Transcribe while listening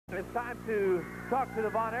it's time to talk to the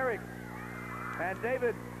Von Erichs. And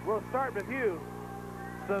David, we'll start with you.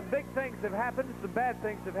 Some big things have happened, some bad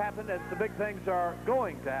things have happened, and some big things are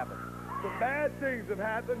going to happen. Some bad things have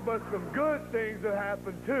happened, but some good things have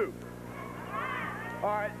happened too. All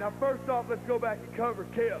right, now first off, let's go back and cover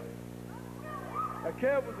Kev. Now,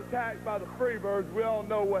 Kev was attacked by the Freebirds. We all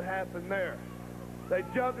know what happened there. They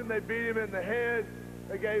jumped him, they beat him in the head,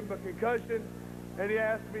 they gave him a concussion, and he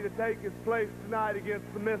asked me to take his place tonight against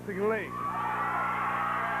the Missing Link.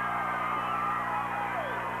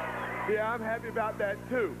 Yeah, I'm happy about that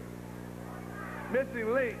too.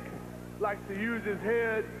 Missing Link likes to use his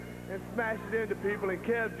head and smash it into people, and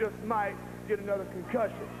Kev just might get another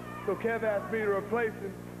concussion. So Kev asked me to replace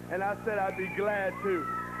him, and I said I'd be glad to,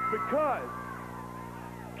 because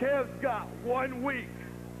Kev's got 1 week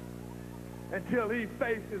until he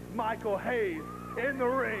faces Michael Hayes in the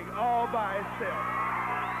ring all by himself.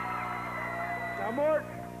 Now, Mark,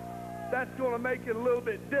 that's going to make it a little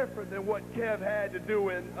bit different than what Kev had to do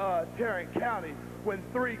in Tarrant County when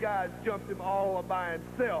 3 guys jumped him all by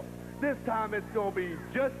himself. This time it's going to be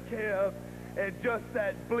just Kev and just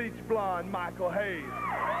that bleach blonde Michael Hayes.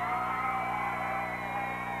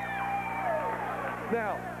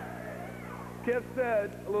 Now, Kev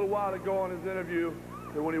said a little while ago in his interview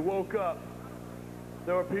that when he woke up,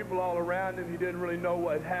 there were people all around him. He didn't really know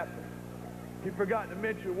what had happened. He forgot to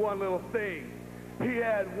mention one little thing. He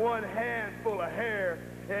had one handful of hair,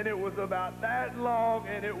 and it was about that long,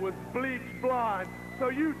 and it was bleach blonde. So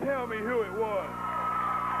you tell me who it was.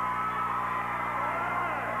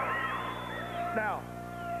 Now,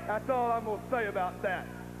 that's all I'm going to say about that.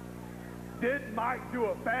 Did Mike do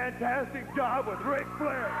a fantastic job with Ric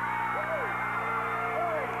Flair?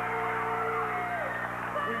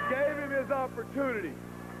 We gave him his opportunity.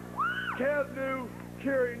 Kev knew,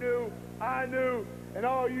 Kerry knew, I knew, and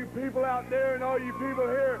all you people out there and all you people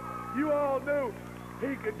here, you all knew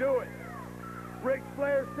he could do it. Ric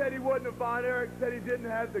Flair said he wasn't a Von Erich, said he didn't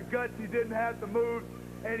have the guts, he didn't have the moves,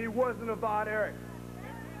 and he wasn't a Von Erich.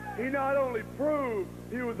 He not only proved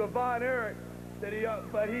he was a Von Erich, but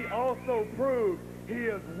he also proved he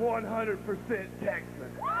is 100%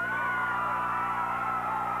 Texan.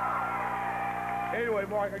 Anyway,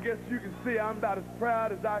 Mark, I guess you can see I'm about as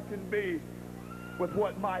proud as I can be with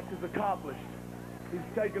what Mike has accomplished. He's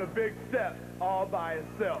taken a big step all by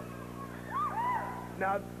himself.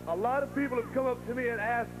 Now, a lot of people have come up to me and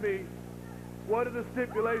asked me, what are the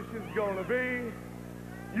stipulations going to be?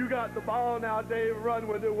 You got the ball now, Dave, run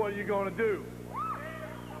with it. What are you going to do?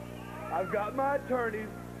 I've got my attorneys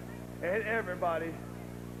and everybody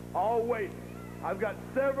all waiting. I've got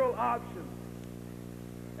several options.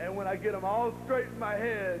 And when I get them all straight in my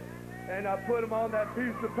head and I put them on that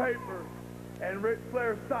piece of paper and Ric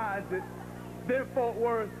Flair signs it, then Fort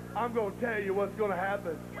Worth, I'm going to tell you what's going to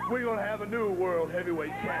happen. We're going to have a new world heavyweight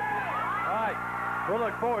champion. All right, we'll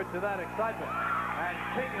look forward to that excitement. And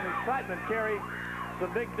speaking of excitement, Kerry,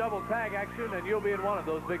 some big double tag action, and you'll be in one of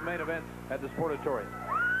those big main events at the Sportatorium.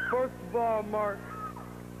 First of all, Mark,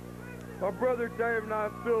 my brother Dave and I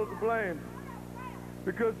feel the blame.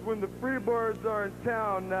 Because when the Freebirds are in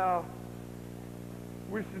town now,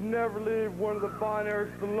 we should never leave one of the Von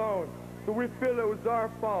Erichs alone. So we feel it was our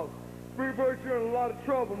fault. Freebirds are in a lot of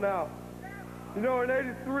trouble now. You know, in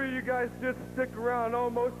 '83, you guys did stick around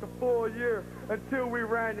almost a full year until we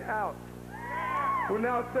ran you out. Well,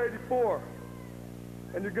 now it's '84.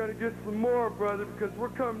 And you're going to get some more, brother, because we're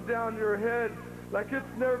coming down your head like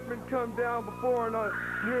it's never been come down before in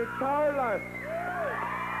your entire life.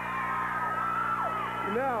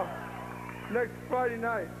 Now, next Friday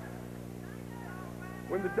night,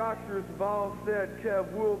 when the doctors have all said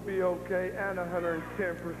Kev will be okay and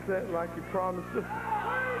 110% like he promised us,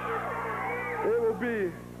 it will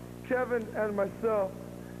be Kevin and myself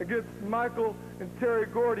against Michael and Terry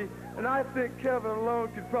Gordy, and I think Kevin alone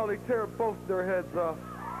could probably tear both their heads off.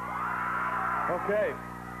 Okay.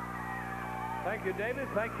 Thank you, David.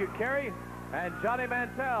 Thank you, Kerry. And Johnny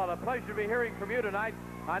Mantell, a pleasure to be hearing from you tonight.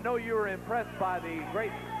 I know you were impressed by the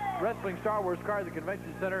great wrestling Star Wars car at the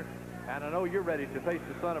Convention Center, and I know you're ready to face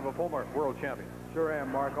the son of a former world champion. Sure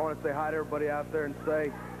am, Mark. I want to say hi to everybody out there and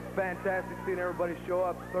say fantastic seeing everybody show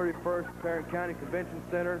up 31st Tarrant County Convention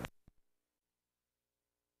Center.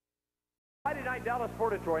 Friday night, Dallas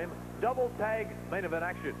Sportatorium, double tag main event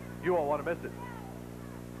action. You won't want to miss it.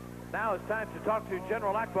 Now it's time to talk to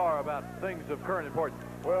General Akbar about things of current importance.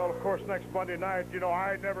 Well, of course, next Monday night, you know,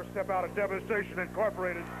 I never step out of Devastation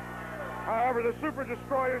Incorporated. However, the Super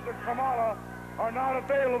Destroyers and Kamala are not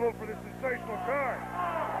available for the sensational card.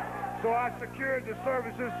 So I secured the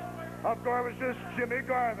services of Garvish's Jimmy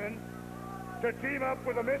Garvin to team up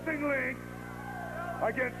with a Missing Link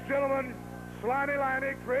against gentleman Slimy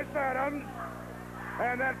Limey Chris Adams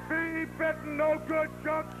and that fee-bitten, no-good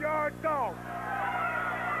junkyard dog.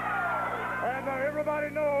 And everybody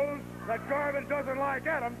knows that Garvin doesn't like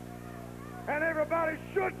Adams, and everybody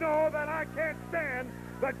should know that I can't stand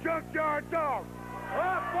the junkyard dog.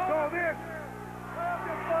 So this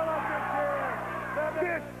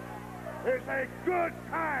is a good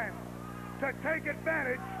time to take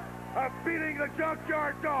advantage of beating the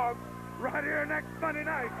junkyard dog right here next Monday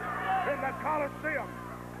night in the Coliseum.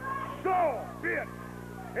 So be it.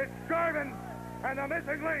 It's Garvin and the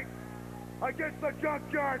Missing Link against the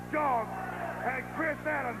junkyard dog and Chris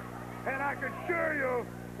Adams. And I can assure you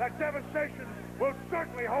that Devastation will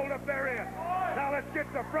certainly hold up their end. Now let's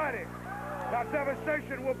get to Friday. Now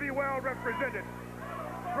Devastation will be well represented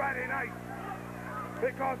Friday night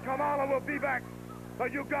because Kamala will be back, the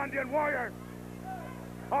Ugandan warrior.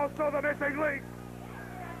 Also the Missing Link.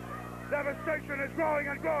 Devastation is growing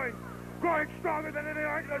and growing, growing stronger than any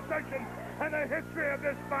organization in the history of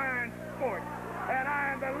this fine sport. And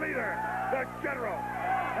I am the leader, the general.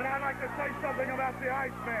 And I'd like to say something about the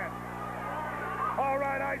Iceman. All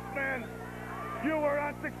right, Iceman, you were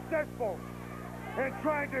unsuccessful in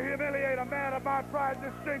trying to humiliate a man of my pride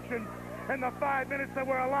and distinction in the 5 minutes that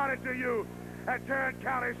were allotted to you at Tarrant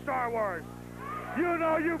County Star Wars. You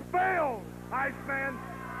know you failed, Iceman,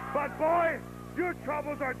 but boy, your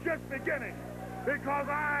troubles are just beginning because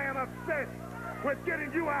I am obsessed with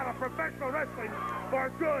getting you out of professional wrestling for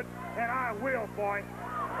good, and I will, boy.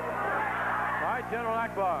 All right, General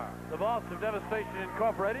Akbar, the boss of Devastation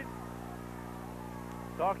Incorporated,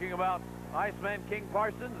 talking about Iceman King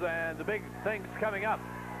Parsons and the big things coming up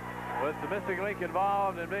with the Missing Link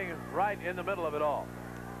involved and being right in the middle of it all.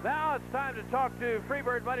 Now it's time to talk to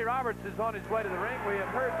Freebird Buddy Roberts, who's on his way to the ring. We have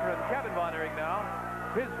heard from Kevin Von Erich now,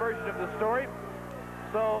 his version of the story.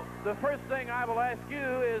 So the first thing I will ask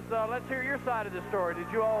you is, let's hear your side of the story.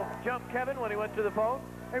 Did you all jump Kevin when he went to the phone?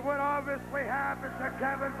 Hey, what obviously happened to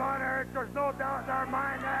Kevin Von Erich, there's no doubt in our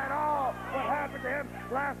mind at all what happened to him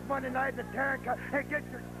last Monday night at the Tarrant County. Hey, get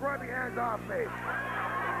your scrubby hands off me.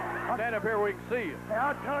 Stand up here where we can see you. Hey,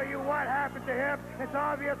 I'll tell you what happened to him. It's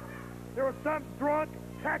obvious there was some drunk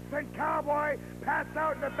Texan cowboy passed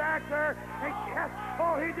out in the back there, and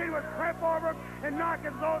all he did was trip over him and knock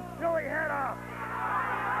his own silly head off.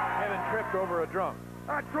 Kevin tripped over a drunk.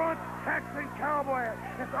 A drunk Texan cowboy.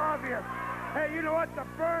 It's obvious. Hey, you know what? The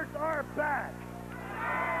birds are back.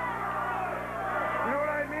 You know what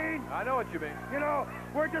I mean? I know what you mean. You know,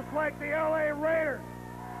 we're just like the L.A. Raiders.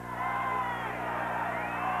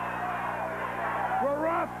 We're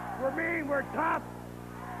rough, we're mean, we're tough.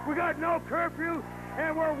 We got no curfew,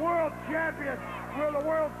 and we're world champions. We're the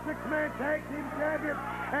world six-man tag team champions.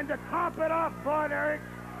 And to top it off, Von Erich,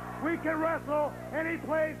 we can wrestle any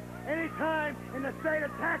place, any time in the state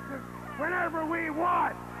of Texas, whenever we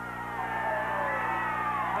want.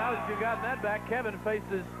 Now that you've gotten that back, Kevin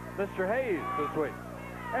faces Mr. Hayes this week.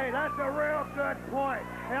 Hey, that's a real good point.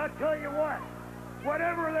 And I'll tell you what,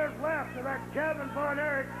 whatever there's left of that Kevin Von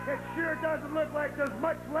Erich, it sure doesn't look like there's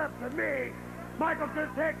much left to me. Michael can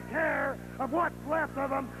take care of what's left of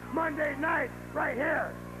him Monday night, right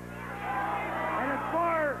here. And as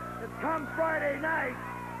far as come Friday night,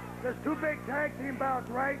 there's two big tag team bouts,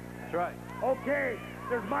 right? That's right. Okay,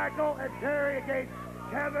 there's Michael and Terry against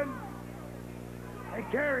Kevin and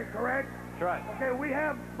Kerry, correct? That's right. Okay, we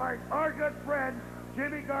have our good friend,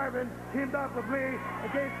 Jimmy Garvin, teamed up with me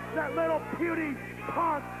against that little puny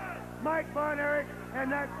punk, Mike Von Erich, and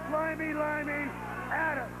that slimy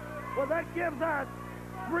Adams. Well, that gives us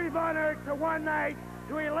 3 Von Erichs to one night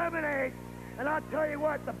to eliminate. And I'll tell you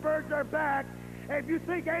what, the birds are back. If you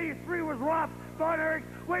think 83 was rough, Von Erich,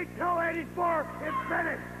 wait till 84 is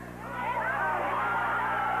finished.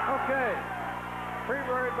 Okay.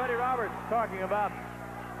 Freebird Buddy Roberts talking about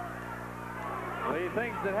the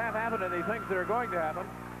things that have happened and the things that are going to happen.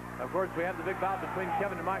 Of course, we have the big bout between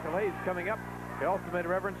Kevin and Michael Hayes coming up. He also made a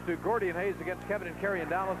reference to Gordy and Hayes against Kevin and Kerry in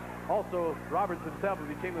Dallas. Also, Roberts himself will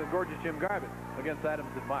be teaming with gorgeous Jim Garvin against Adams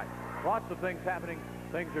and Mike. Lots of things happening.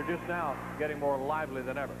 Things are just now getting more lively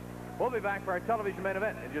than ever. We'll be back for our television main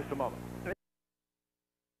event in just a moment.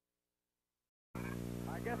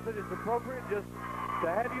 I guess it is appropriate just to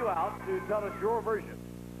have you out to tell us your version.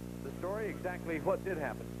 The story, exactly what did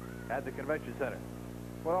happen at the convention center.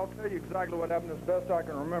 Well, I'll tell you exactly what happened as best I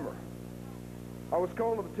can remember. I was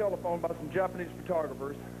called to the telephone by some Japanese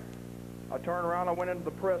photographers. I turned around, I went into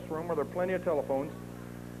the press room where there are plenty of telephones.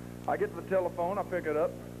 I get to the telephone, I pick it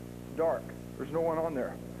up, it's dark. There's no one on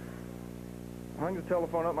there. I hung the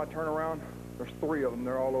telephone up, and I turn around, there's 3 of them,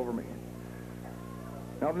 they're all over me.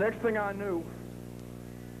 Now, the next thing I knew,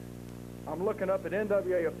 I'm looking up at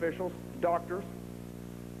NWA officials, doctors,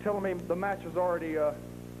 telling me the match is already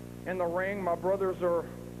in the ring. My brothers are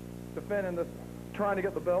defending trying to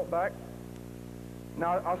get the belt back.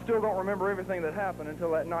 Now, I still don't remember everything that happened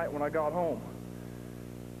until that night when I got home.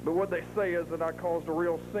 But what they say is that I caused a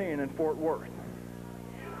real scene in Fort Worth.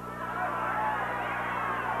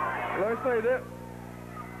 Let me say this.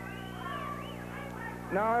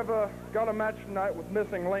 Now I've got a match tonight with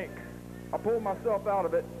Missing Link. I pulled myself out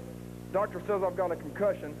of it. Doctor says I've got a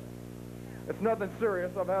concussion. It's nothing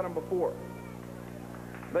serious. I've had them before.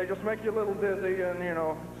 They just make you a little dizzy and, you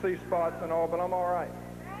know, see spots and all, but I'm all right.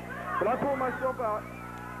 But I pulled myself out.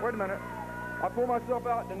 Wait a minute. I pulled myself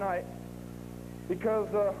out tonight because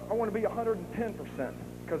I want to be 110%.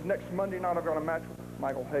 Because next Monday night I've got a match with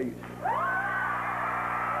Michael Hayes.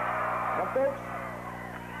 Now, folks,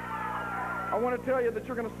 I want to tell you that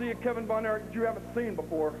you're going to see a Kevin Von Erich that you haven't seen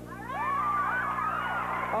before.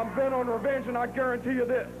 I'm bent on revenge, and I guarantee you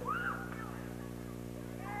this.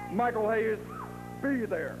 Michael Hayes, be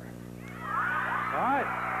there. All right.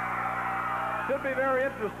 Should be very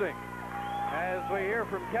interesting as we hear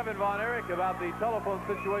from Kevin Von Erich about the telephone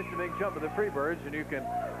situation being jumped with the Freebirds, and you can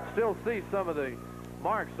still see some of the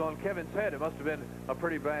marks on Kevin's head. It must have been a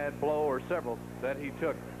pretty bad blow or several that he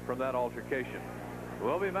took from that altercation.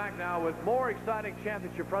 We'll be back now with more exciting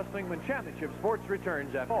Championship Wrestling when Championship Sports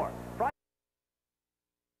returns at 4.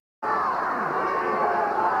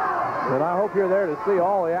 And I hope you're there to see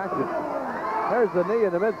all the action. There's the knee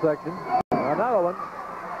in the midsection. Another one.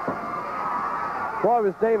 Boy,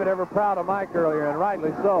 was David ever proud of Mike earlier, and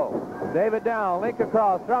rightly so. David down, Link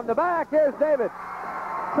across from the back. Here's David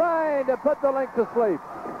trying to put the Link to sleep.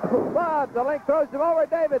 But the Link throws him over.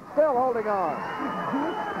 David still holding on.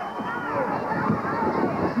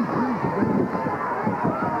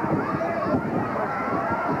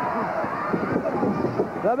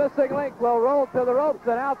 The Missing Link will roll to the ropes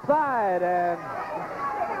and outside, and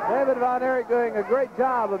David Von Erich doing a great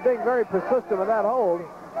job of being very persistent with that hold.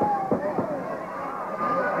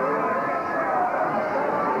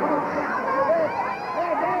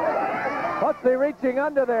 What's he reaching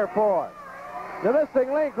under there for? The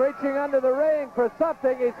Missing Link reaching under the ring for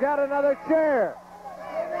something. He's got another chair.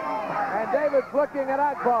 And David's looking at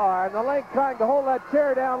Akbar, and the Link trying to hold that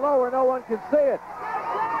chair down low where no one can see it.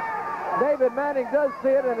 David Manning does see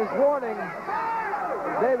it and is warning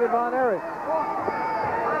David Von Erich.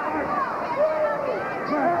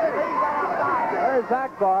 There's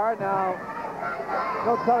Akbar. Now,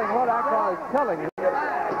 no telling what Akbar is telling him.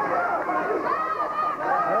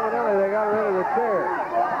 Evidently, they got rid of the chair.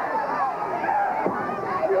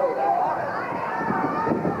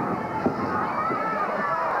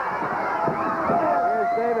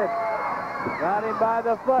 Here's David. Got him by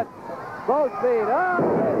the foot. Both feet up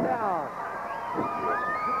and down.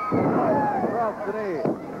 Across the knee.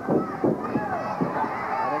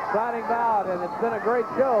 An exciting bout, and it's been a great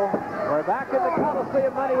show. We're back in the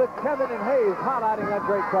Coliseum money with Kevin and Hayes highlighting that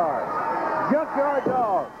great card. Junkyard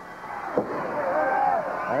Dog.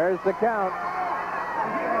 There's the count.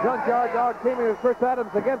 Junkyard Dog teaming with Chris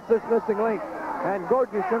Adams against this Missing Link. And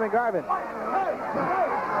gorgeous Jimmy Garvin.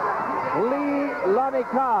 Lee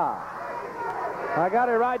Lanika. I got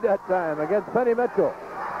it right that time against Penny Mitchell.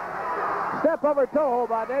 Step over toe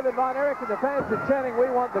by David Von Erich, and the fans are chanting, "We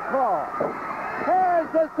want the claw."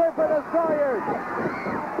 Here's the Super Destroyers.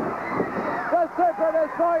 The Super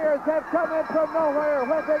Destroyers have come in from nowhere,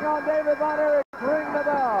 whipping on David Von Erich. Ring the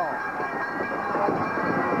bell.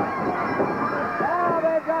 Now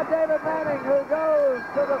they've got David Manning, who goes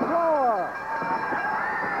to the floor.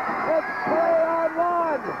 It's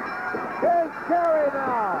 3-on-1. Here's Kerry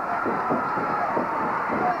now.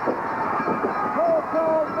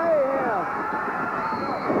 Full-blown mayhem.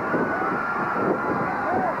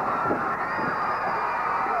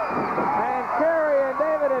 And Kerry and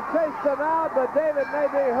David have chased them out, but David may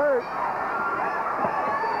be hurt.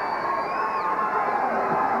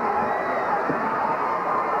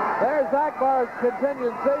 There's Akbar's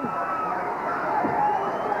contingency.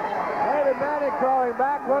 David Manning crawling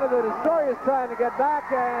back. One of the Destroyers trying to get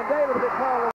back, and David will be called.